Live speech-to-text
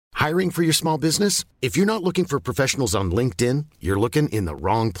Hiring for your small business? If you're not looking for professionals on LinkedIn, you're looking in the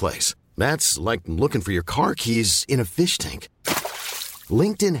wrong place. That's like looking for your car keys in a fish tank.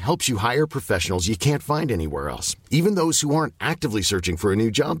 LinkedIn helps you hire professionals you can't find anywhere else, even those who aren't actively searching for a new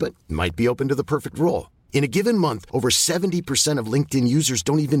job but might be open to the perfect role. In a given month, over 70% of LinkedIn users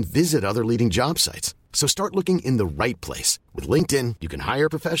don't even visit other leading job sites. So start looking in the right place. With LinkedIn, you can hire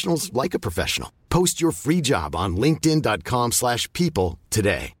professionals like a professional. Post your free job on linkedin.com/people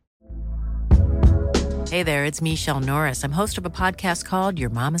today. Hey there, it's Michelle Norris. I'm host of a podcast called Your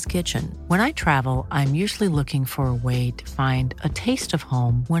Mama's Kitchen. When I travel, I'm usually looking for a way to find a taste of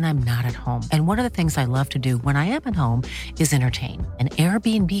home when I'm not at home. And one of the things I love to do when I am at home is entertain. And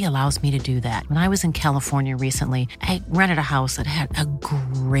Airbnb allows me to do that. When I was in California recently, I rented a house that had a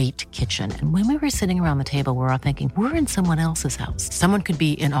great kitchen. And when we were sitting around the table, we're all thinking, we're in someone else's house. Someone could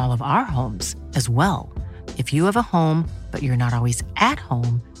be in all of our homes as well. If you have a home, but you're not always at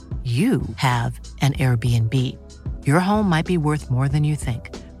home, you have an Airbnb. Your home might be worth more than you think.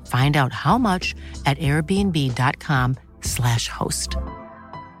 Find out how much at airbnb.com/host. Down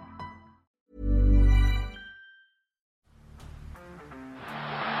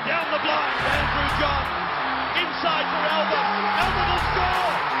the blind, Andrew John. Inside for Albert. Albert will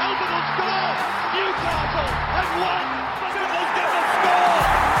score. Albert will score. Newcastle have won. Biddle's going to score.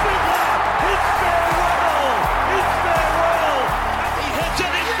 Fiddler. It's farewell. It's farewell. And he hits it.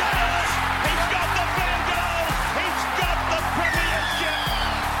 He's got it. He's got the field goal. He's got the premiership.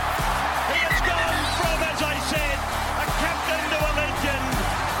 He has gone from, as I said, a captain to a legend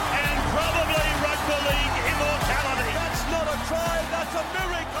and probably rugby league immortality. That's not a try. That's a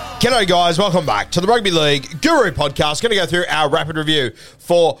miracle. G'day guys, welcome back to the Rugby League Guru podcast. Going to go through our rapid review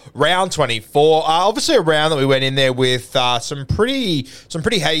for round 24. Obviously a round that we went in there with some pretty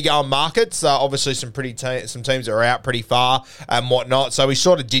how you going markets. Obviously some some teams that are out pretty far and whatnot. So we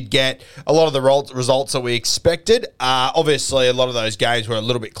sort of did get a lot of the results that we expected. Obviously a lot of those games were a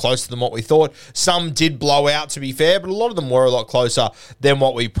little bit closer than what we thought. Some did blow out, to be fair, but a lot of them were a lot closer than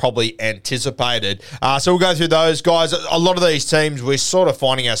what we probably anticipated. So we'll go through those guys. A lot of these teams we're sort of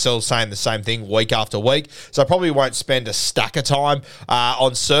finding ourselves saying the same thing week after week, so I probably won't spend a stack of time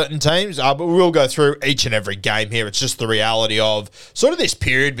on certain teams, but we will go through each and every game here. It's just the reality of sort of this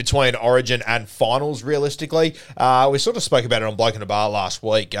period between Origin and Finals, realistically. We sort of spoke about it on Bloke in a Bar last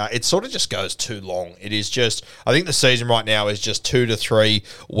week. It sort of just goes too long. It is just, I think the season right now is just 2 to 3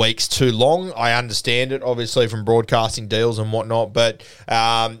 weeks too long. I understand it, obviously, from broadcasting deals and whatnot, but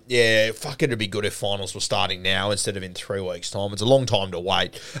yeah, fuck, it'd be good if Finals were starting now instead of in 3 weeks' time. It's a long time to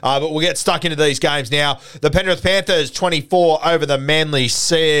wait. But we'll get stuck into these games now. The Penrith Panthers 24 over the Manly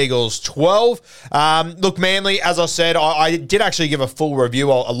Sea Eagles 12. Look, Manly, as I said, I did actually give a full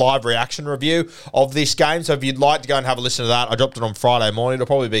review, a live reaction review of this game. So if you'd like to go and have a listen to that, I dropped it on Friday morning. It'll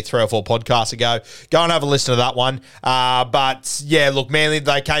probably be 3 or 4 podcasts ago. Go and have a listen to that one. But yeah, look, Manly,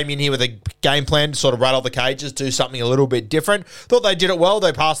 they came in here with a game plan to sort of rattle the cages, do something a little bit different. Thought they did it well.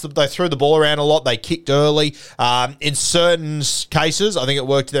 They threw the ball around a lot. They kicked early. In certain cases, I think it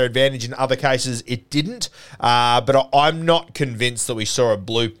worked to their advantage. In other cases, it didn't. But I'm not convinced that we saw a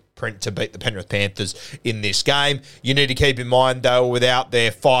blueprint to beat the Penrith Panthers in this game. You need to keep in mind they were without their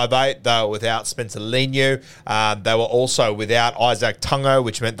 5'8". They were without Spencer Leniu. They were also without Isaac Tungo,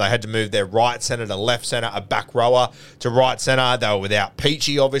 which meant they had to move their right centre to left centre, a back rower to right centre. They were without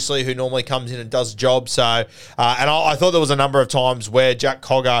Peachy, obviously, who normally comes in and does the job. So, and I thought there was a number of times where Jack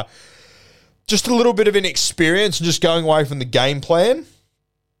Cogger, just a little bit of inexperience and just going away from the game plan,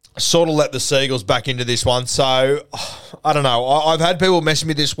 sort of let the Seagulls back into this one. So, I don't know. I've had people message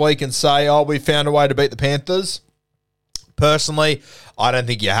me this week and say, we found a way to beat the Panthers. Personally, I don't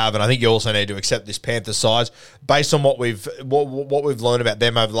think you have, and I think you also need to accept this Panthers side. Based on what we've learned about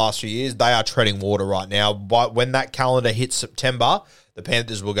them over the last few years, they are treading water right now. But when that calendar hits September, the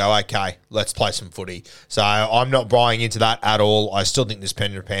Panthers will go, okay, let's play some footy. So I'm not buying into that at all. I still think this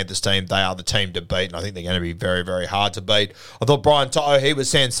Penrith Panthers team, they are the team to beat, and I think they're going to be very, very hard to beat. I thought Brian To'o, he was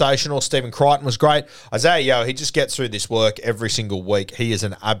sensational. Stephen Crichton was great. Isaiah Yeo, he just gets through this work every single week. He is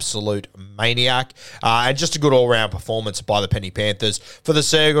an absolute maniac. And just a good all-round performance by the Penny Panthers. For the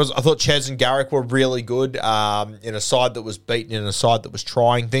Seagulls, I thought Ches and Garrick were really good in a side that was beaten, in a side that was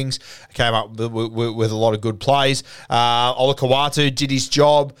trying things. Came up with a lot of good plays. Ola Kawatu did his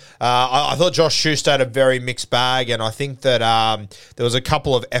job. I thought Josh Schuster had a very mixed bag, and I think that there was a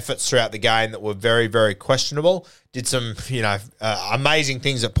couple of efforts throughout the game that were very, very questionable. Did some, amazing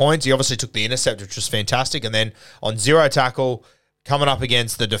things at points. He obviously took the intercept, which was fantastic, and then on zero tackle, coming up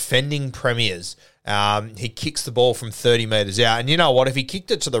against the defending premiers, he kicks the ball from 30 metres out. And you know what? If he kicked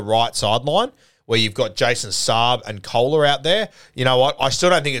it to the right sideline, where you've got Jason Saab and Kohler out there. You know what? I still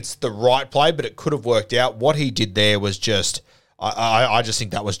don't think it's the right play, but it could have worked out. What he did there was just... I just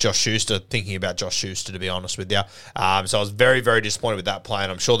think that was Josh Schuster, thinking about Josh Schuster, to be honest with you. So I was very, very disappointed with that play,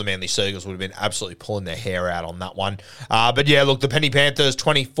 and I'm sure the Manly Seagulls would have been absolutely pulling their hair out on that one. But yeah, look, the Penny Panthers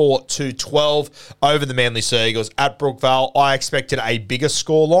 24-12 over the Manly Seagulls at Brookvale. I expected a bigger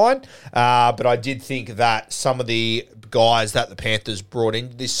scoreline, but I did think that some of the guys that the Panthers brought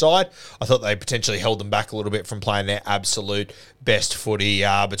into this side, I thought they potentially held them back a little bit from playing their absolute best footy.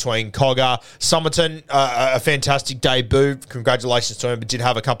 Between Cogger, Somerton, a fantastic debut. Congratulations to him, but did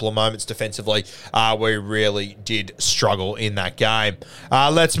have a couple of moments defensively where he really did struggle in that game.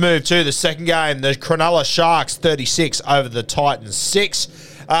 Let's move to the second game. The Cronulla Sharks 36 over the Titans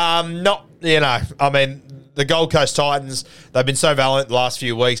 6. The Gold Coast Titans, they've been so valiant the last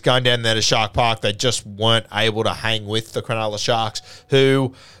few weeks going down there to Shark Park. They just weren't able to hang with the Cronulla Sharks,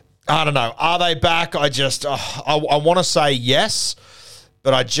 who, I don't know, are they back? I want to say yes,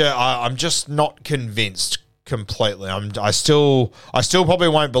 but I'm just not convinced completely. I still probably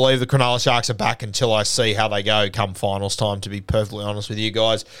won't believe the Cronulla Sharks are back until I see how they go come finals time, to be perfectly honest with you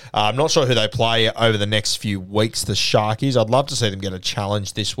guys. I'm not sure who they play over the next few weeks, the Sharkies. I'd love to see them get a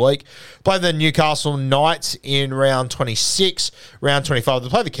challenge this week. Play the Newcastle Knights in round 26, round 25. They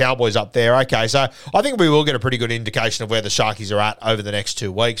play the Cowboys up there. Okay, so I think we will get a pretty good indication of where the Sharkies are at over the next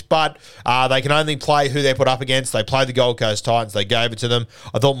 2 weeks, but they can only play who they're put up against. They play the Gold Coast Titans. They gave it to them.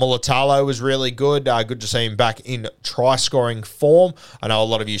 I thought Mulatalo was really good. Good to see him back in try-scoring form. I know a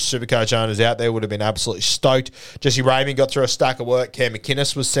lot of you Supercoach owners out there would have been absolutely stoked. Jesse Ramey got through a stack of work. Cam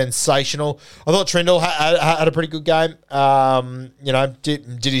McInnes was sensational. I thought Trindle had a pretty good game.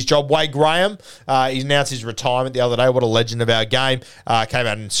 Did his job. Wade Graham, he announced his retirement the other day. What a legend of our game. Came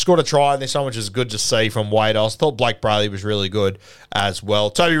out and scored a try in this one, which is good to see from Wade. I thought Blake Brayley was really good as well.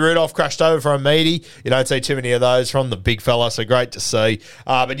 Toby Rudolph crashed over for a meaty. You don't see too many of those from the big fella, so great to see.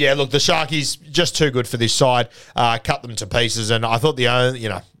 But yeah, look, the Sharkies just too good for this side. Cut them to pieces, and I thought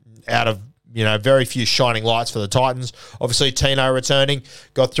out of very few shining lights for the Titans. Obviously, Tino returning,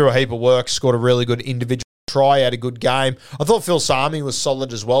 got through a heap of work, scored a really good individual try, had a good game. I thought Phil Sami was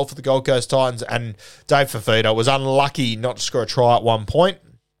solid as well for the Gold Coast Titans, and Dave Fafita was unlucky not to score a try at one point.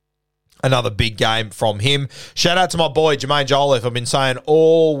 Another big game from him. Shout out to my boy, Jermaine Jolliffe. I've been saying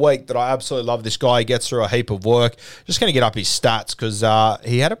all week that I absolutely love this guy. He gets through a heap of work. Just going to get up his stats because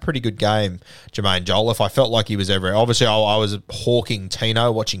he had a pretty good game, Jermaine Jolliffe. I felt like he was everywhere. Obviously, I was hawking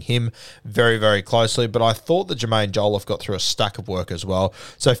Tino, watching him very, very closely, but I thought that Jermaine Jolliffe got through a stack of work as well.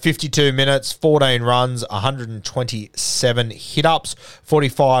 So 52 minutes, 14 runs, 127 hit-ups,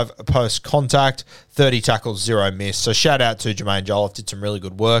 45 post-contact, 30 tackles, 0 miss. So shout out to Jermaine Jolliffe, did some really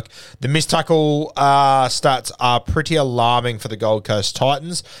good work. The missed tackle stats are pretty alarming for the Gold Coast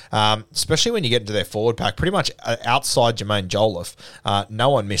Titans, especially when you get into their forward pack. Pretty much outside Jermaine Jolliffe, no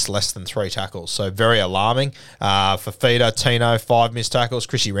one missed less than 3 tackles. So very alarming. Fafita, Tino, 5 missed tackles.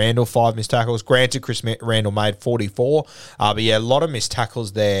 Chrissy Randall, 5 missed tackles. Granted, Chris Randall made 44. But yeah, a lot of missed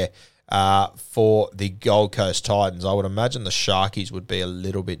tackles there. For the Gold Coast Titans. I would imagine the Sharkies would be a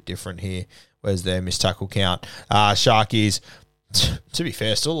little bit different here. Where's their missed tackle count? Sharkies, to be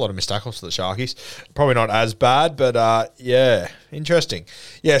fair, still a lot of missed tackles for the Sharkies. Probably not as bad, but yeah, interesting.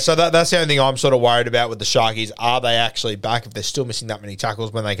 Yeah, so that's the only thing I'm sort of worried about with the Sharkies. Are they actually back? If they're still missing that many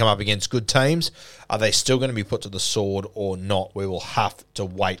tackles when they come up against good teams, are they still going to be put to the sword or not? We will have to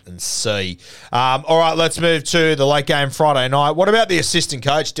wait and see. All right, let's move to the late game Friday night. What about the assistant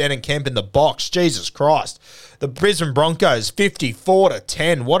coach, Dannon Kemp, in the box? Jesus Christ. The Brisbane Broncos,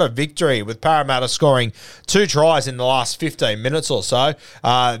 54-10. What a victory, with Parramatta scoring 2 tries in the last 15 minutes or so.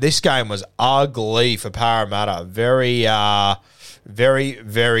 This game was ugly for Parramatta. Very,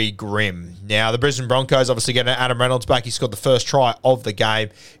 very grim. Now, the Brisbane Broncos obviously getting Adam Reynolds back. He scored the first try of the game.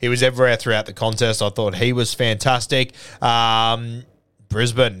 He was everywhere throughout the contest. I thought he was fantastic.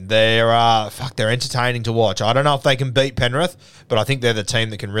 Brisbane, they're entertaining to watch. I don't know if they can beat Penrith, but I think they're the team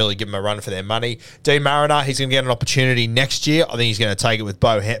that can really give them a run for their money. Dean Mariner, he's going to get an opportunity next year. I think he's going to take it with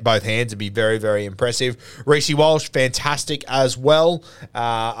both hands and be very, very impressive. Reece Walsh, fantastic as well.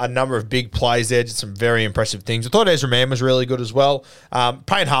 A number of big plays there, did some very impressive things. I thought Ezra Mann was really good as well.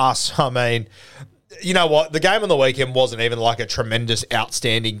 Payne Haas, I mean, you know what? The game on the weekend wasn't even like a tremendous,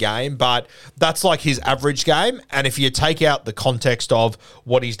 outstanding game, but that's like his average game. And if you take out the context of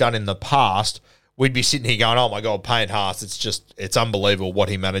what he's done in the past, we'd be sitting here going, oh my God, Payne Haas, it's unbelievable what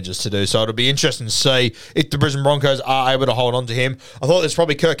he manages to do. So it'll be interesting to see if the Brisbane Broncos are able to hold on to him. I thought this was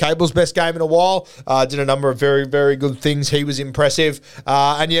probably Kurt Cable's best game in a while. Did a number of very, very good things. He was impressive.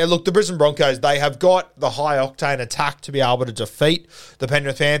 And yeah, look, the Brisbane Broncos, they have got the high-octane attack to be able to defeat the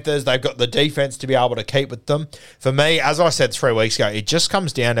Penrith Panthers. They've got the defense to be able to keep with them. For me, as I said 3 weeks ago, it just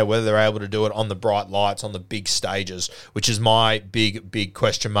comes down to whether they're able to do it on the bright lights, on the big stages, which is my big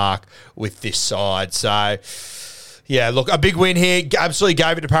question mark with this side. So, yeah, look, a big win here. Absolutely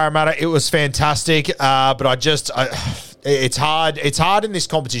gave it to Parramatta. It was fantastic. But it's hard. It's hard in this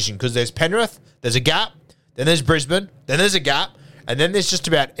competition because there's Penrith, there's a gap, then there's Brisbane, then there's a gap, and then there's just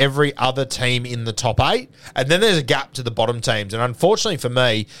about every other team in the top 8, and then there's a gap to the bottom teams. And unfortunately for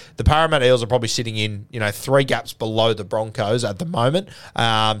me, the Parramatta Eels are probably sitting in, 3 gaps below the Broncos at the moment.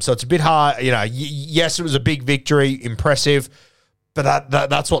 So it's a bit hard. Yes, it was a big victory, impressive. But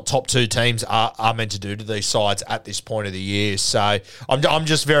that's what top 2 teams are meant to do to these sides at this point of the year. So I'm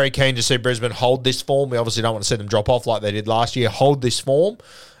just very keen to see Brisbane hold this form. We obviously don't want to see them drop off like they did last year. Hold this form.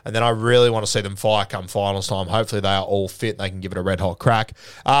 And then I really want to see them fire come finals time. Hopefully they are all fit and they can give it a red-hot crack.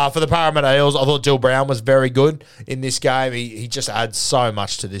 For the Parramatta Eels, I thought Dill Brown was very good in this game. He just adds so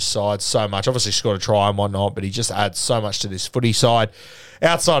much to this side, so much. Obviously scored a try and whatnot, but he just adds so much to this footy side.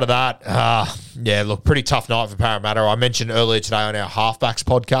 Outside of that, look, pretty tough night for Parramatta. I mentioned earlier today on our Halfbacks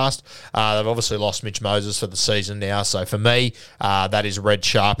podcast, they've obviously lost Mitch Moses for the season now. So for me, that is red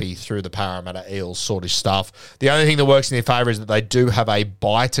Sharpie through the Parramatta Eels sort of stuff. The only thing that works in their favour is that they do have a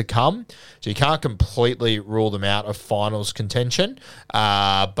bye to come. So you can't completely rule them out of finals contention.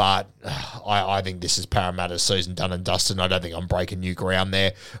 But I think this is Parramatta's season done and dusted. And I don't think I'm breaking new ground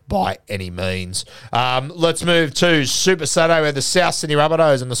there by any means. Let's move to Super Saturday where the South Sydney Rabbitohs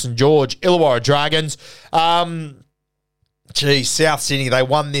and the St. George Illawarra Dragons. South Sydney, they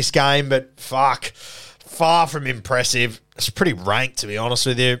won this game, but far from impressive. It's pretty rank, to be honest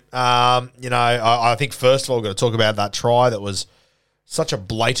with you. I think first of all, we've got to talk about that try that was such a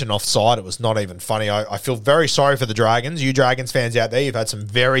blatant offside. It was not even funny. I feel very sorry for the Dragons. You Dragons fans out there, you've had some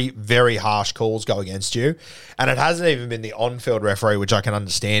very, very harsh calls go against you. And it hasn't even been the on-field referee, which I can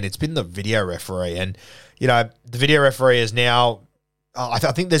understand. It's been the video referee. And, the video referee is now... I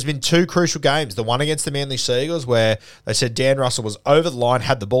think there's been 2 crucial games. The one against the Manly Seagulls where they said Dan Russell was over the line,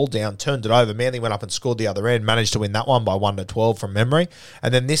 had the ball down, turned it over. Manly went up and scored the other end, managed to win that one by 1-12 from memory.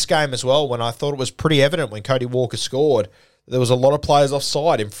 And then this game as well, when I thought it was pretty evident when Cody Walker scored, there was a lot of players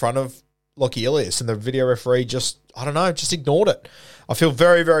offside in front of Lockie Ilias, and the video referee just ignored it. I feel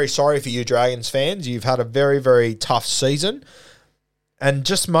very, very sorry for you Dragons fans. You've had a very, very tough season. And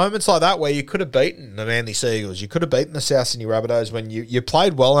just moments like that where you could have beaten the Manly Seagulls, you could have beaten the South Sydney Rabbitohs when you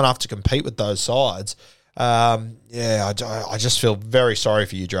played well enough to compete with those sides. I just feel very sorry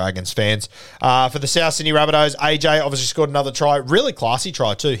for you Dragons fans. For the South Sydney Rabbitohs, AJ obviously scored another try. Really classy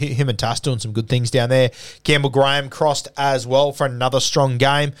try too. Him and Tass doing some good things down there. Campbell Graham crossed as well for another strong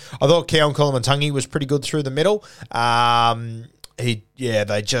game. I thought Keon Koloamatangi was pretty good through the middle.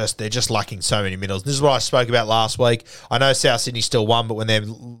 They're just lacking so many middles. This is what I spoke about last week. I know South Sydney still won, but when they're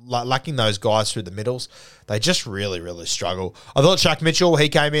lacking those guys through the middles, they just really, really struggle. I thought Shaq Mitchell, he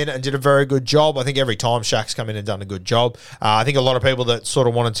came in and did a very good job. I think every time Shaq's come in and done a good job. I think a lot of people that sort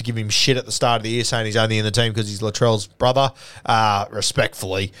of wanted to give him shit at the start of the year saying he's only in the team because he's Latrell's brother,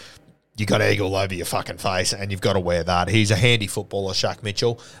 respectfully, you got egg all over your fucking face, and you've got to wear that. He's a handy footballer, Shaq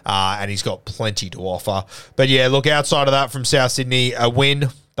Mitchell, and he's got plenty to offer. But yeah, look, outside of that from South Sydney, a win,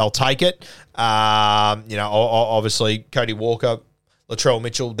 they'll take it. Obviously, Cody Walker, Latrell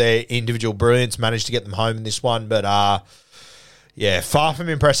Mitchell, their individual brilliance managed to get them home in this one, but far from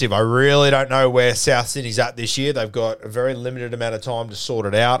impressive. I really don't know where South Sydney's at this year. They've got a very limited amount of time to sort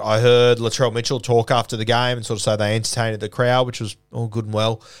it out. I heard Latrell Mitchell talk after the game and sort of say they entertained the crowd, which was all good and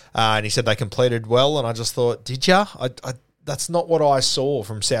well. And he said they completed well. And I just thought, did ya? That's not what I saw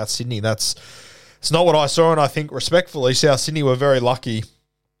from South Sydney. It's not what I saw. And I think respectfully, South Sydney were very lucky.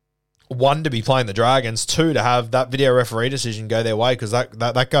 1, to be playing the Dragons, 2, to have that video referee decision go their way, because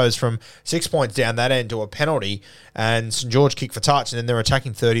that goes from 6 points down that end to a penalty, and St. George kick for touch, and then they're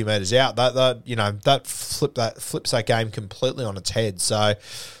attacking 30 metres out. That flips that game completely on its head. So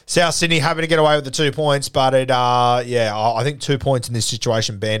South Sydney happy to get away with the 2 points, but I think 2 points in this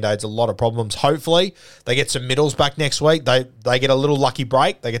situation band-aids a lot of problems. Hopefully they get some middles back next week. They get a little lucky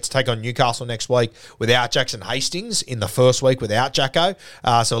break. They get to take on Newcastle next week without Jackson Hastings, in the first week without Jacko.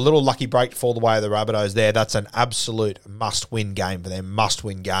 So a little lucky break to fall the way of the Rabbitohs there. That's an absolute must-win game for them.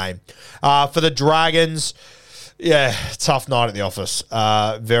 Must-win game. For the Dragons, tough night at the office.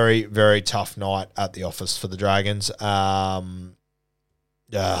 Very, very tough night at the office for the Dragons.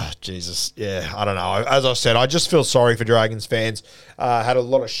 Jesus. Yeah, I don't know. As I said, I just feel sorry for Dragons fans. Had a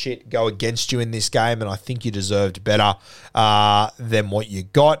lot of shit go against you in this game, and I think you deserved better than what you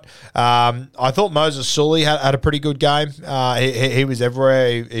got. I thought Moses Sully had a pretty good game. He was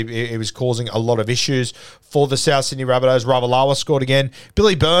everywhere. He was causing a lot of issues for the South Sydney Rabbitohs. Ravalawa scored again.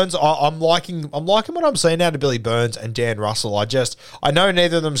 Billy Burns, I'm liking what I'm seeing out of Billy Burns and Dan Russell. I know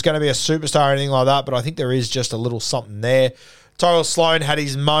neither of them is going to be a superstar or anything like that, but I think there is just a little something there. Tyrell Sloan had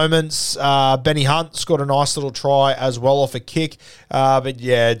his moments. Benny Hunt scored a nice little try as well off a kick. But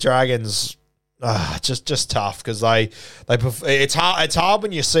yeah, Dragons, just tough because it's hard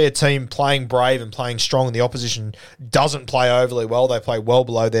when you see a team playing brave and playing strong and the opposition doesn't play overly well. They play well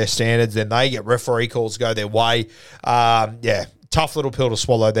below their standards. Then they get referee calls go their way. Tough little pill to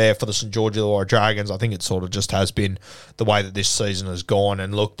swallow there for the St. George Illawarra Dragons. I think it sort of just has been the way that this season has gone.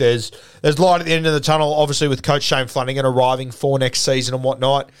 And look, there's light at the end of the tunnel, obviously, with Coach Shane Flanagan arriving for next season and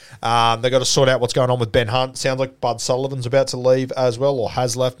whatnot. They've got to sort out what's going on with Ben Hunt. Sounds like Bud Sullivan's about to leave as well, or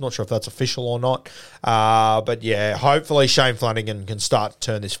has left. Not sure if that's official or not. But yeah, hopefully Shane Flanagan can start to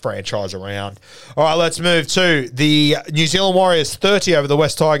turn this franchise around. All right, let's move to the New Zealand Warriors 30 over the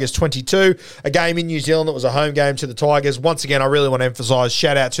West Tigers 22. A game in New Zealand that was a home game to the Tigers. Once again, I really want to emphasise,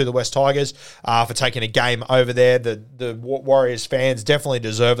 shout out to the West Tigers for taking a game over there. The Warriors fans definitely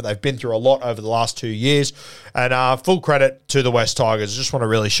deserve it. They've been through a lot over the last 2 years. And full credit to the West Tigers. I just want to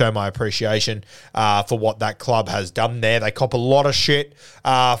really show my appreciation for what that club has done there. They cop a lot of shit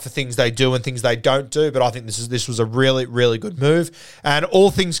for things they do and things they don't do, but I think this was a really, really good move. And all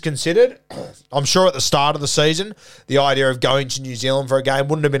things considered, I'm sure at the start of the season, the idea of going to New Zealand for a game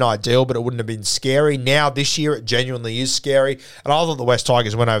wouldn't have been ideal, but it wouldn't have been scary. Now, this year, it genuinely is scary. And I thought the West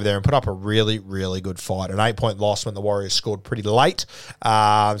Tigers went over there and put up a really, really good fight. An 8-point loss when the Warriors scored pretty late.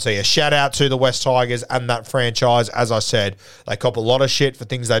 Shout out to the West Tigers and that franchise. As I said, they cop a lot of shit for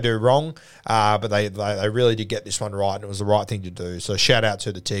things they do wrong, but they really did get this one right, and it was the right thing to do. So shout out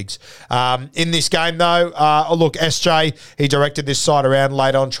to the Tigs. In this game, though, look, SJ, he directed this side around,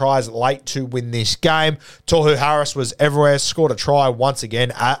 laid on tries late to win this game. Tohu Harris was everywhere, scored a try once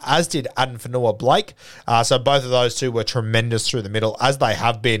again, as did Aden Fanua-Blake. So both of those two were tremendous through the middle, as they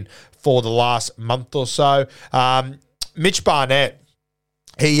have been for the last month or so. Mitch Barnett,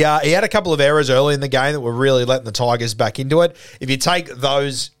 he had a couple of errors early in the game that were really letting the Tigers back into it. If you take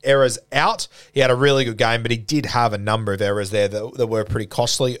those errors out, he had a really good game, but he did have a number of errors there that were pretty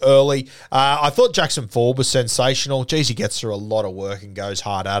costly early. I thought Jackson Ford was sensational. Geez, he gets through a lot of work and goes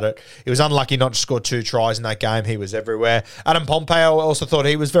hard at it. He was unlucky not to score 2 tries in that game. He was everywhere. Adam Pompeo, I also thought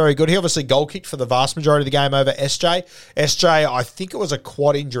he was very good. He obviously goal kicked for the vast majority of the game over SJ. SJ, I think it was a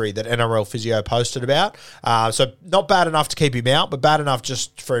quad injury that NRL Physio posted about. So not bad enough to keep him out, but bad enough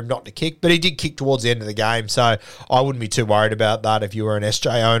just for him not to kick. But he did kick towards the end of the game, so I wouldn't be too worried about that if you were an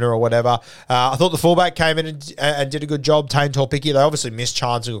SJ owner or whatever. I thought the fullback came in and did a good job, Tane Torpicki. They obviously missed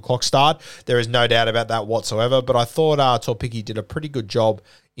chancing a clock start. There is no doubt about that whatsoever, but I thought Torpicki did a pretty good job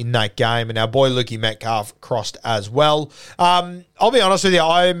in that game, and our boy Lukey Metcalf crossed as well. I'll be honest with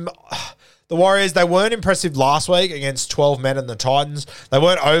you, the Warriors, they weren't impressive last week against 12 men and the Titans. They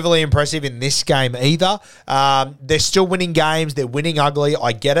weren't overly impressive in this game either. They're still winning games. They're winning ugly.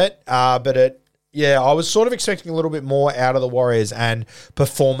 I get it. I was sort of expecting a little bit more out of the Warriors and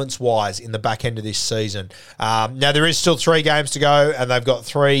performance-wise in the back end of this season. Now, there is still 3 games to go, and they've got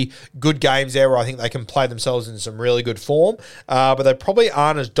 3 good games there where I think they can play themselves in some really good form. But they probably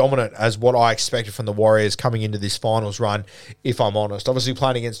aren't as dominant as what I expected from the Warriors coming into this finals run, if I'm honest. Obviously,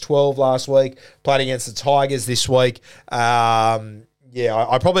 playing against 12 last week, playing against the Tigers this week.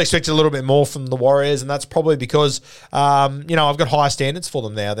 I probably expected a little bit more from the Warriors, and that's probably because, I've got higher standards for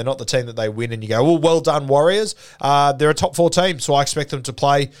them now. They're not the team that they win and you go, well done, Warriors. They're a top 4 team, so I expect them to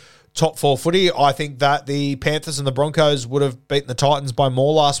play top 4 footy. I think that the Panthers and the Broncos would have beaten the Titans by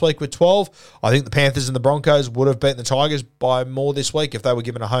more last week with 12. I think the Panthers and the Broncos would have beaten the Tigers by more this week if they were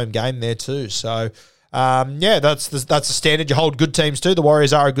given a home game there too. So, that's the standard you hold good teams to. The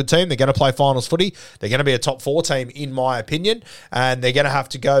Warriors are a good team. They're going to play finals footy. They're going to be a top 4 team, in my opinion, and they're going to have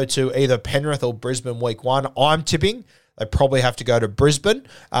to go to either Penrith or Brisbane week 1. I'm tipping they probably have to go to Brisbane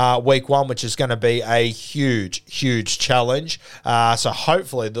week 1, which is going to be a huge, huge challenge. So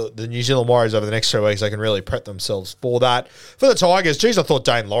hopefully the New Zealand Warriors over the next 3 weeks, they can really prep themselves for that. For the Tigers, I thought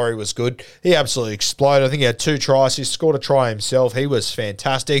Dane Laurie was good. He absolutely exploded. I think he had 2 tries. He scored a try himself. He was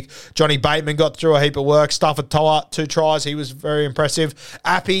fantastic. Johnny Bateman got through a heap of work. Stafford Toa, 2 tries. He was very impressive.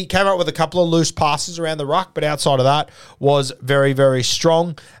 Appy came up with a couple of loose passes around the ruck, but outside of that was very, very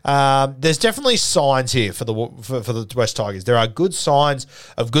strong. There's definitely signs here for the West Tigers. There are good signs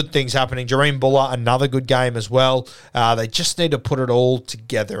of good things happening. Jareen Buller, another good game as well. They just need to put it all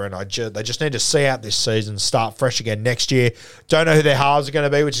together, and they just need to see out this season, start fresh again next year. Don't know who their halves are going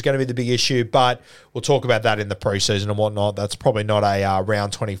to be, which is going to be the big issue, but we'll talk about that in the preseason and whatnot. That's probably not a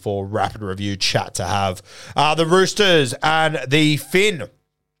round 24 rapid review chat to have. The Roosters and the Finn.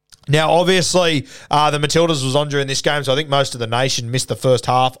 Now, obviously, the Matildas was on during this game, so I think most of the nation missed the first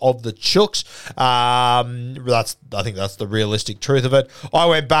half of the Chooks. I think that's the realistic truth of it. I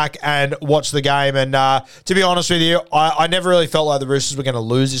went back and watched the game, and to be honest with you, I never really felt like the Roosters were going to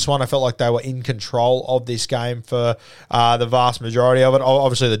lose this one. I felt like they were in control of this game for the vast majority of it.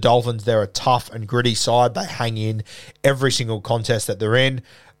 Obviously, the Dolphins, they're a tough and gritty side. They hang in every single contest that they're in.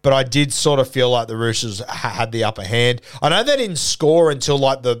 But I did sort of feel like the Roosters had the upper hand. I know they didn't score until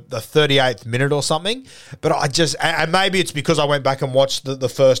like the 38th minute or something, but and maybe it's because I went back and watched the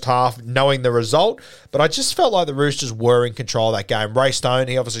first half knowing the result, but I just felt like the Roosters were in control of that game. Ray Stone,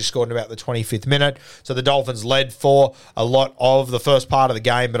 he obviously scored in about the 25th minute, so the Dolphins led for a lot of the first part of the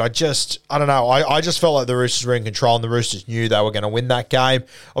game, but I don't know. I just felt like the Roosters were in control and the Roosters knew they were going to win that game.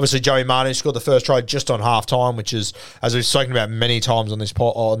 Obviously, Joey Manu scored the first try just on halftime, which is, as we've spoken about many times on this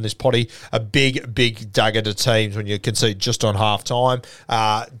potty, a big dagger to teams when you concede just on half time.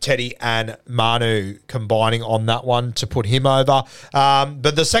 Teddy and Manu combining on that one to put him over.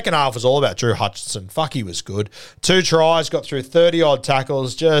 But the second half was all about Drew Hutchinson. Fuck, he was good. 2 tries, got through 30-odd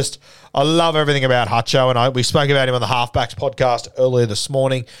tackles. I love everything about Hutcho, and we spoke about him on the Halfbacks podcast earlier this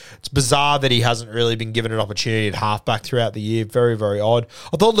morning. It's bizarre that he hasn't really been given an opportunity at halfback throughout the year. Very, very odd.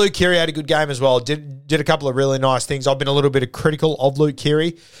 I thought Luke Keary had a good game as well. Did a couple of really nice things. I've been a little bit critical of Luke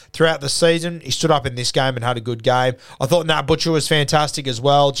Keary throughout the season. He stood up in this game and had a good game. I thought Nat Butcher was fantastic as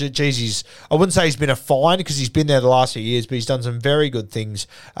well. Geez, I wouldn't say he's been a find because he's been there the last few years, but he's done some very good things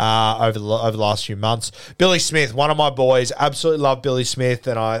over the last few months. Billy Smith, one of my boys. Absolutely love Billy Smith,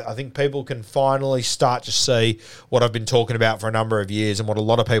 and I think people can finally start to see what I've been talking about for a number of years and what a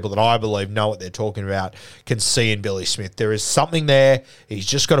lot of people that I believe know what they're talking about can see in Billy Smith. There is something there. He's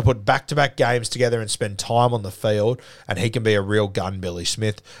just got to put back-to-back games together and spend time on the field, and he can be a real gun, Billy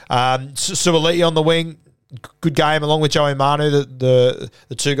Smith. Suoliti on the wing, good game along with Joey Manu. The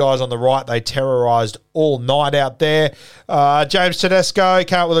two guys on the right, they terrorised all night out there. James Tedesco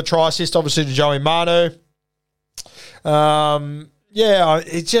came out with a try assist, obviously, to Joey Manu. He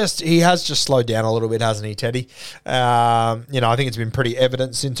has just slowed down a little bit, hasn't he, Teddy? I think it's been pretty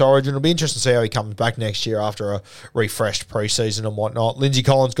evident since Origin. It'll be interesting to see how he comes back next year after a refreshed preseason and whatnot. Lindsay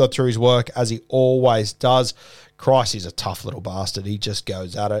Collins got through his work, as he always does. Christ, he's a tough little bastard. He just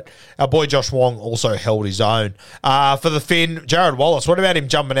goes at it. Our boy Josh Wong also held his own. For the Finn, Jared Wallace, what about him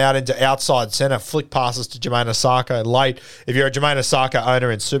jumping out into outside centre, flick passes to Jermaine Osako late? If you're a Jermaine Osako owner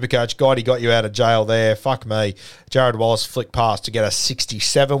in Supercoach, God, he got you out of jail there. Fuck me. Jared Wallace flick pass to get a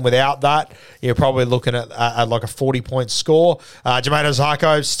 67. Without that, you're probably looking at like a 40-point score. Jermaine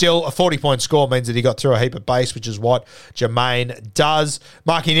Osako, still a 40-point score means that he got through a heap of base, which is what Jermaine does.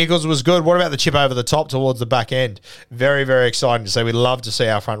 Marky Nichols was good. What about the chip over the top towards the back end? Very, very exciting to see. We love to see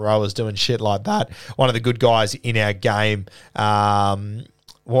our front rowers doing shit like that. One of the good guys in our game.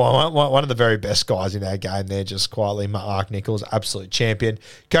 One of the very best guys in our game there, just quietly, Mark Nichols, absolute champion.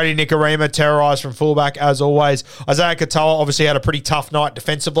 Cody Nikorima, terrorised from fullback, as always. Isaiah Katoa obviously had a pretty tough night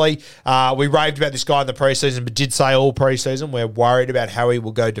defensively. We raved about this guy in the preseason, but did say all preseason we're worried about how he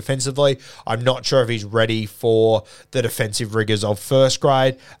will go defensively. I'm not sure if he's ready for the defensive rigours of first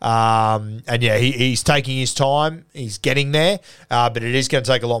grade. He's taking his time. He's getting there, but it is going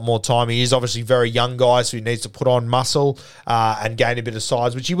to take a lot more time. He is obviously very young guy, so he needs to put on muscle and gain a bit of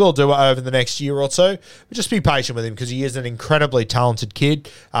size, which he will do over the next year or two. But just be patient with him because he is an incredibly talented kid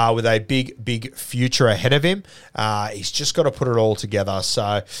with a big future ahead of him. He's just got to put it all together.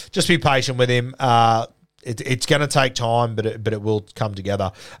 So just be patient with him. It's going to take time, but it will come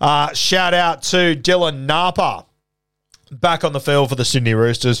together. Shout out to Dylan Napa. Back on the field for the Sydney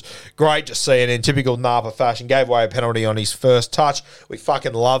Roosters. Great to see it in typical Napa fashion. Gave away a penalty on his first touch. We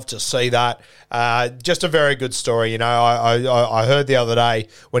fucking love to see that. Just a very good story. You know, I heard the other day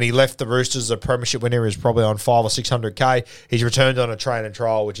when he left the Roosters, the premiership winner, he was probably on 500 or 600K. He's returned on a train and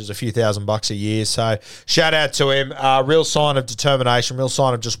trial, which is a few $1,000 a year. So shout out to him. Real sign of determination, real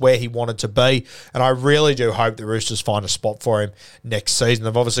sign of just where he wanted to be. And I really do hope the Roosters find a spot for him next season.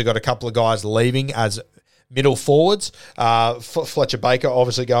 They've obviously got a couple of guys leaving as middle forwards. Fletcher Baker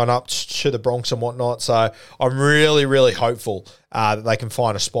obviously going up to the Bronx and whatnot. So I'm really, really hopeful that they can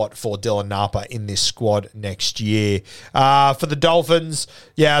find a spot for Dylan Napa in this squad next year. For the Dolphins,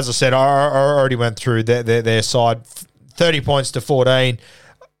 as I said, I already went through their side. 30 points to 14.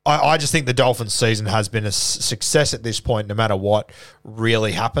 I just think the Dolphins season has been a success at this point, no matter what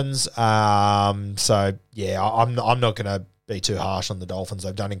really happens. So, yeah, I'm not going to be too harsh on the Dolphins.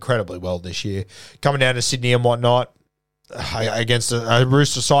 They've done incredibly well this year. Coming down to Sydney and whatnot, against a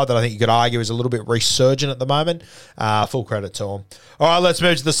Rooster side that I think you could argue is a little bit resurgent at the moment. Full credit to them. All right, let's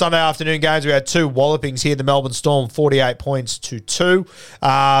move to the Sunday afternoon games. We had two wallopings here. The Melbourne Storm, 48 points to 2.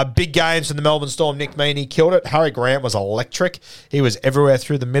 Big games from the Melbourne Storm. Nick Meaney killed it. Harry Grant was electric. He was everywhere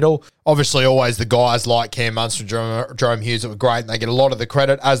through the middle. Obviously, always the guys like Cam Munster and Jerome Hughes that were great, and they get a lot of the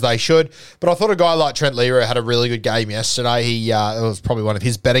credit, as they should. But I thought a guy like Trent Leroy had a really good game yesterday. It was probably one of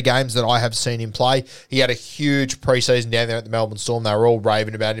his better games that I have seen him play. He had a huge preseason down there at the Melbourne Storm. They were all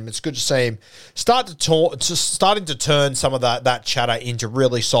raving about him. It's good to see him starting to turn some of that chatter into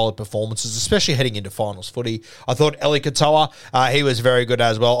really solid performances, especially heading into finals footy. I thought Eli Katoa, he was very good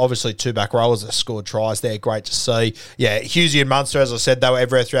as well. Obviously, two back rowers that scored tries there. Great to see. Yeah, Hughesy and Munster, as I said, they were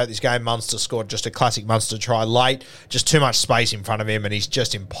everywhere throughout this game. Munster scored just a classic Munster try late. Just too much space in front of him, and he's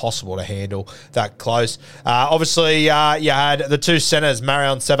just impossible to handle that close. Obviously, you had the two centres,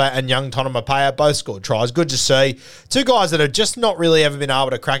 Marion Seve and Young Tonamapea, both scored tries. Good to see. Two guys that have just not really ever been able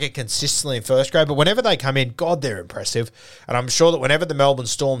to crack it consistently in first grade, but whenever they come in, God, they're impressive. And I'm sure that whenever the Melbourne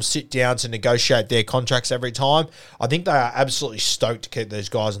Storm sit down to negotiate their contracts every time, I think they are absolutely stoked to keep these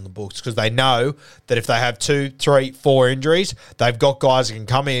guys on the books, because they know that if they have 2, 3, 4 injuries, they've got guys that can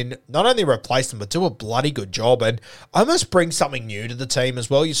come in, not only replace them, but do a bloody good job and almost bring something new to the team as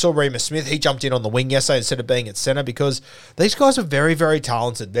well. You saw Remus Smith, he jumped in on the wing yesterday instead of being at centre, because these guys are very, very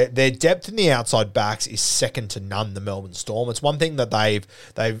talented. Their depth in the outside backs is second to none, the Melbourne Storm. It's one thing that they've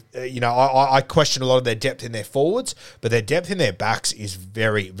I question a lot of their depth in their forwards, but their depth in their backs is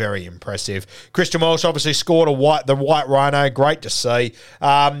very, very impressive. Christian Welch obviously scored the white rhino. Great to see.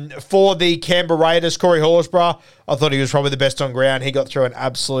 For the Canberra Raiders, Corey Horsburgh, I thought he was probably the best on ground. He got through an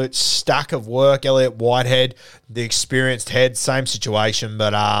absolute stack of work. Elliot Whitehead, the experienced head, same situation,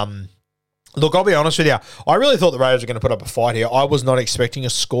 but look, I'll be honest with you. I really thought the Raiders were going to put up a fight here. I was not expecting a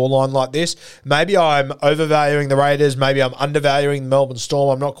scoreline like this. Maybe I'm overvaluing the Raiders. Maybe I'm undervaluing the Melbourne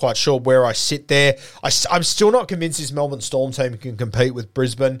Storm. I'm not quite sure where I sit there. I'm still not convinced this Melbourne Storm team can compete with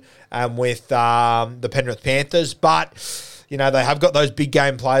Brisbane and with the Penrith Panthers, but you know, they have got those big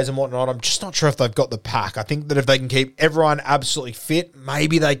game players and whatnot. I'm just not sure if they've got the pack. I think that if they can keep everyone absolutely fit,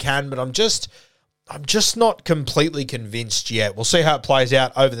 maybe they can, but I'm just not completely convinced yet. We'll see how it plays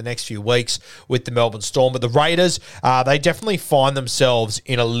out over the next few weeks with the Melbourne Storm. But the Raiders, they definitely find themselves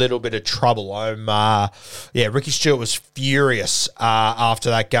in a little bit of trouble. Ricky Stewart was furious after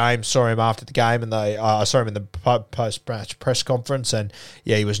that game. Saw him after the game, and I saw him in the post-match press conference. And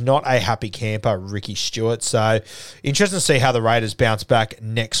yeah, he was not a happy camper, Ricky Stewart. So interesting to see how the Raiders bounce back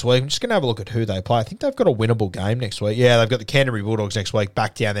next week. I'm just going to have a look at who they play. I think they've got a winnable game next week. Yeah, they've got the Canterbury Bulldogs next week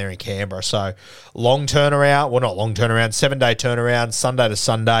back down there in Canberra. So long turnaround. Well, not long turnaround. 7-day turnaround. Sunday to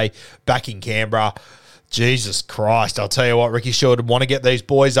Sunday. Back in Canberra. Jesus Christ. I'll tell you what, Ricky Stewart would want to get these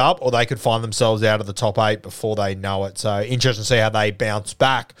boys up, or they could find themselves out of the top 8 before they know it. So interesting to see how they bounce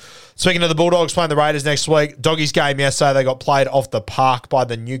back. Speaking of the Bulldogs playing the Raiders next week, Doggies game yesterday, they got played off the park by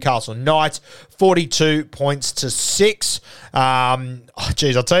the Newcastle Knights, 42 points to 6. I'll tell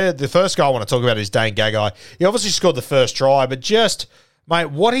you, the first guy I want to talk about is Dane Gagai. He obviously scored the first try, but just,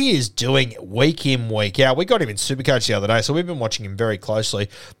 mate, what he is doing week in, week out. We got him in Supercoach the other day, so we've been watching him very closely.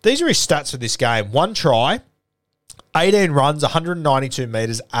 These are his stats for this game. 1 try, 18 runs, 192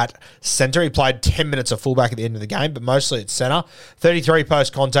 metres at centre. He played 10 minutes of fullback at the end of the game, but mostly at centre. 33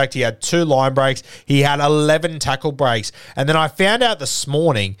 post-contact. He had 2 line breaks. He had 11 tackle breaks. And then I found out this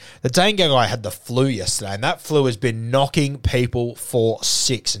morning that Dane Gagai had the flu yesterday, and that flu has been knocking people for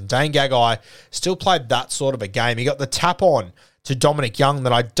 6. And Dane Gagai still played that sort of a game. He got the tap on to Dominic Young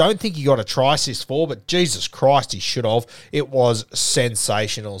that I don't think he got a try assist for, but Jesus Christ, he should have. It was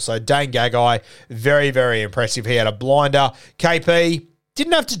sensational. So Dane Gagai, very, very impressive. He had a blinder. KP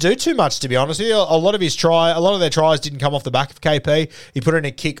didn't have to do too much, to be honest with you. A lot of their tries didn't come off the back of KP. He put in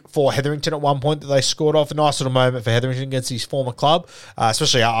a kick for Hetherington at one point that they scored off. A nice little moment for Hetherington against his former club,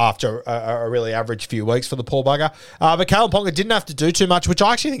 especially after a really average few weeks for the poor bugger. But Kalen Ponga didn't have to do too much, which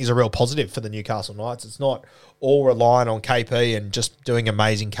I actually think is a real positive for the Newcastle Knights. It's not all relying on KP and just doing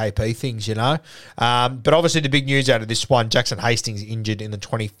amazing KP things, you know. But obviously the big news out of this one, Jackson Hastings injured in the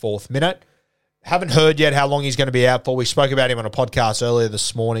 24th minute. Haven't heard yet how long he's going to be out for. We spoke about him on a podcast earlier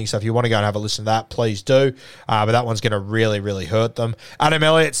this morning, so if you want to go and have a listen to that, please do. But that one's going to really, really hurt them. Adam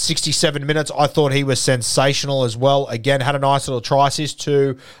Elliott, 67 minutes. I thought he was sensational as well. Again, had a nice little try assist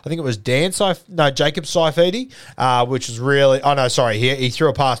to, I think it was Jacob Saifidi, which was really, he threw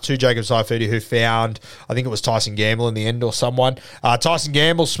a pass to Jacob Saifidi, who found, I think it was Tyson Gamble in the end or someone. Tyson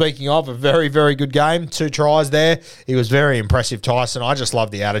Gamble, speaking of, a very, very good game. 2 tries there. He was very impressive, Tyson. I just love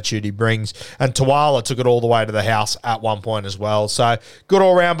the attitude he brings. And Tawala took it all the way to the house at one point as well. So good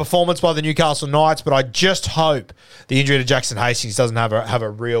all-round performance by the Newcastle Knights, but I just hope the injury to Jackson Hastings doesn't have a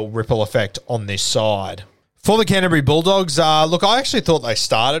real ripple effect on this side. For the Canterbury Bulldogs, look, I actually thought they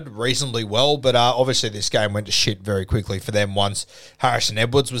started reasonably well, but obviously this game went to shit very quickly for them once Harrison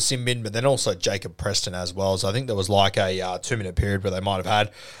Edwards was sin-binned, but then also Jacob Preston as well. So I think there was like a 2-minute period where they might have had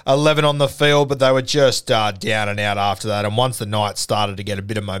 11 on the field, but they were just down and out after that. And once the Knights started to get a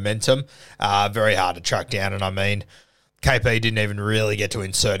bit of momentum, very hard to track down. And I mean, KP didn't even really get to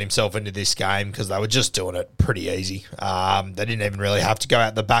insert himself into this game because they were just doing it pretty easy. They didn't even really have to go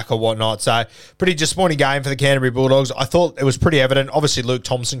out the back or whatnot. So pretty disappointing game for the Canterbury Bulldogs. I thought it was pretty evident. Obviously, Luke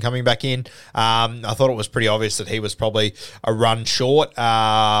Thompson coming back in. I thought it was pretty obvious that he was probably a run short.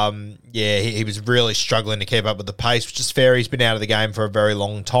 He was really struggling to keep up with the pace, which is fair. He's been out of the game for a very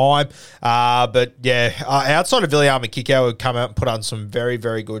long time. Outside of Viliame Kikau, who come out and put on some very,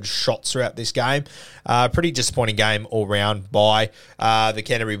 very good shots throughout this game. Pretty disappointing game all round by the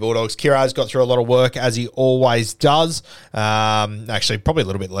Canterbury Bulldogs. Kira's got through a lot of work, as he always does. Actually, probably a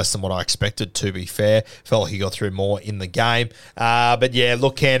little bit less than what I expected, to be fair. Felt like he got through more in the game.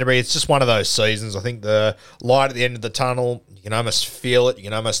 Look, Canterbury, it's just one of those seasons. I think the light at the end of the tunnel, you can almost feel it. You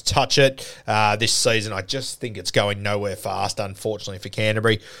can almost touch it. This season, I just think it's going nowhere fast, unfortunately, for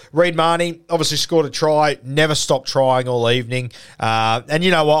Canterbury. Reid Marnie obviously scored a try, never stopped trying all evening. And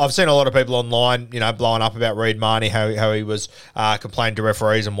you know what? I've seen a lot of people online, blowing up about Reid Marnie, how he was complaining to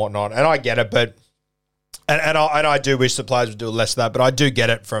referees and whatnot. And I get it, but and I do wish the players would do less of that, but I do get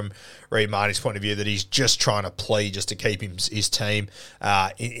it from Reid Marnie's point of view that he's just trying to plead just to keep his team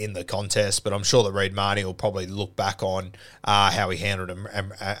in the contest. But I'm sure that Reid Marnie will probably look back on how he handled him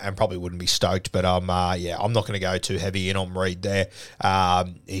and probably wouldn't be stoked. But I'm not going to go too heavy in on Reid there.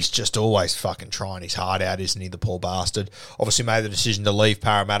 He's just always fucking trying his heart out, isn't he, the poor bastard? Obviously made the decision to leave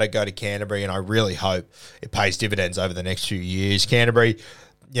Parramatta, go to Canterbury, and I really hope it pays dividends over the next few years. Canterbury,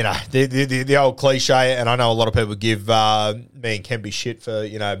 the old cliche, and I know a lot of people give me and Kempy shit for,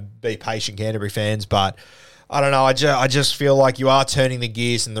 be patient Canterbury fans, but I don't know. I just feel like you are turning the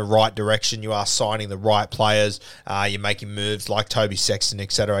gears in the right direction. You are signing the right players. You're making moves like Toby Sexton,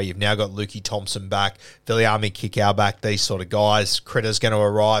 etc. You've now got Lukey Thompson back, Viliame Kikau back, these sort of guys. Critter's going to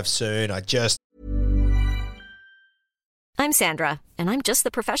arrive soon. I'm Sandra, and I'm just the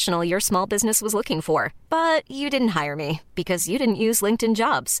professional your small business was looking for. But you didn't hire me because you didn't use LinkedIn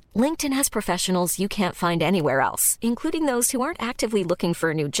Jobs. LinkedIn has professionals you can't find anywhere else, including those who aren't actively looking for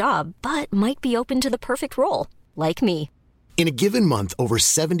a new job, but might be open to the perfect role, like me. In a given month, over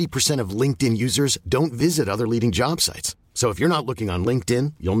 70% of LinkedIn users don't visit other leading job sites. So if you're not looking on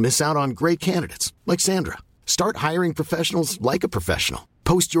LinkedIn, you'll miss out on great candidates like Sandra. Start hiring professionals like a professional.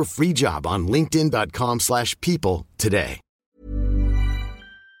 Post your free job on linkedin.com/people today.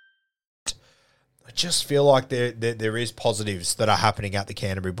 I just feel like there is positives that are happening at the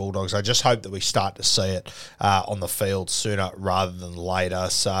Canterbury Bulldogs. I just hope that we start to see it on the field sooner rather than later.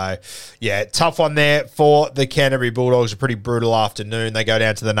 So, yeah, tough one there for the Canterbury Bulldogs. A pretty brutal afternoon. They go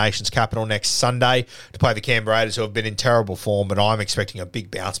down to the nation's capital next Sunday to play the Canberra Raiders, who have been in terrible form, but I'm expecting a big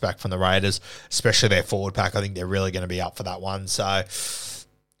bounce back from the Raiders, especially their forward pack. I think they're really going to be up for that one. So,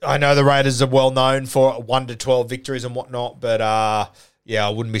 I know the Raiders are well known for 1-12 victories and whatnot, but I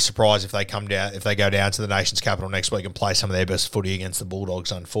wouldn't be surprised if they go down to the nation's capital next week and play some of their best footy against the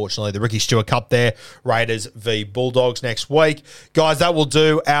Bulldogs, unfortunately. The Ricky Stewart Cup there, Raiders v Bulldogs next week. Guys, that will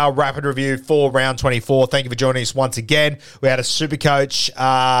do our rapid review for round 24. Thank you for joining us once again. We had a Supercoach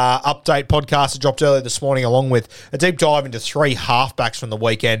update podcast that dropped earlier this morning, along with a deep dive into 3 halfbacks from the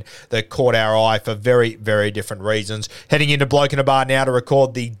weekend that caught our eye for very, very different reasons. Heading into Bloke in a Bar now to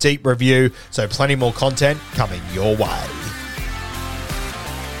record the deep review, so plenty more content coming your way.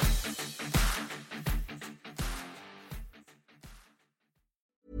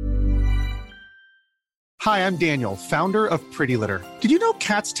 Hi, I'm Daniel, founder of Pretty Litter. Did you know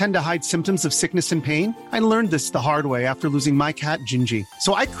cats tend to hide symptoms of sickness and pain? I learned this the hard way after losing my cat, Gingy.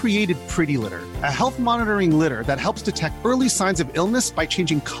 So I created Pretty Litter, a health monitoring litter that helps detect early signs of illness by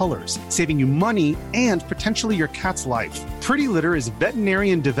changing colors, saving you money and potentially your cat's life. Pretty Litter is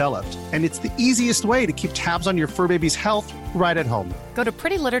veterinarian developed, and it's the easiest way to keep tabs on your fur baby's health right at home. Go to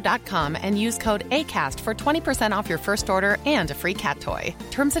prettylitter.com and use code ACAST for 20% off your first order and a free cat toy.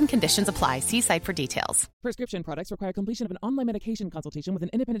 Terms and conditions apply. See site for details. Prescription products require completion of an online medication consultation with an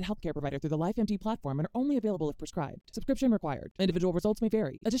independent healthcare provider through the LifeMD platform and are only available if prescribed. Subscription required. Individual results may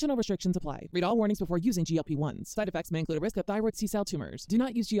vary. Additional restrictions apply. Read all warnings before using GLP-1s. Side effects may include a risk of thyroid C-cell tumors. Do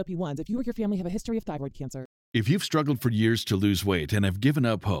not use GLP-1s if you or your family have a history of thyroid cancer. If you've struggled for years to lose weight and have given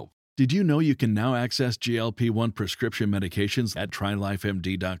up hope, did you know you can now access GLP-1 prescription medications at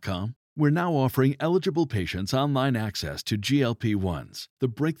TryLifeMD.com? We're now offering eligible patients online access to GLP-1s, the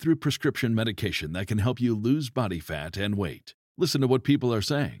breakthrough prescription medication that can help you lose body fat and weight. Listen to what people are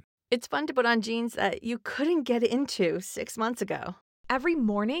saying. It's fun to put on jeans that you couldn't get into 6 months ago. Every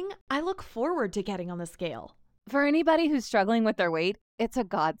morning, I look forward to getting on the scale. For anybody who's struggling with their weight, it's a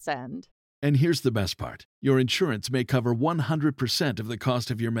godsend. And here's the best part. Your insurance may cover 100% of the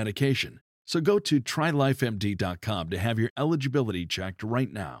cost of your medication. So go to TryLifeMD.com to have your eligibility checked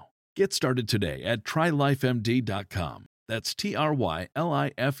right now. Get started today at TryLifeMD.com. That's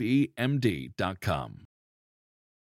TryLifeMD.com.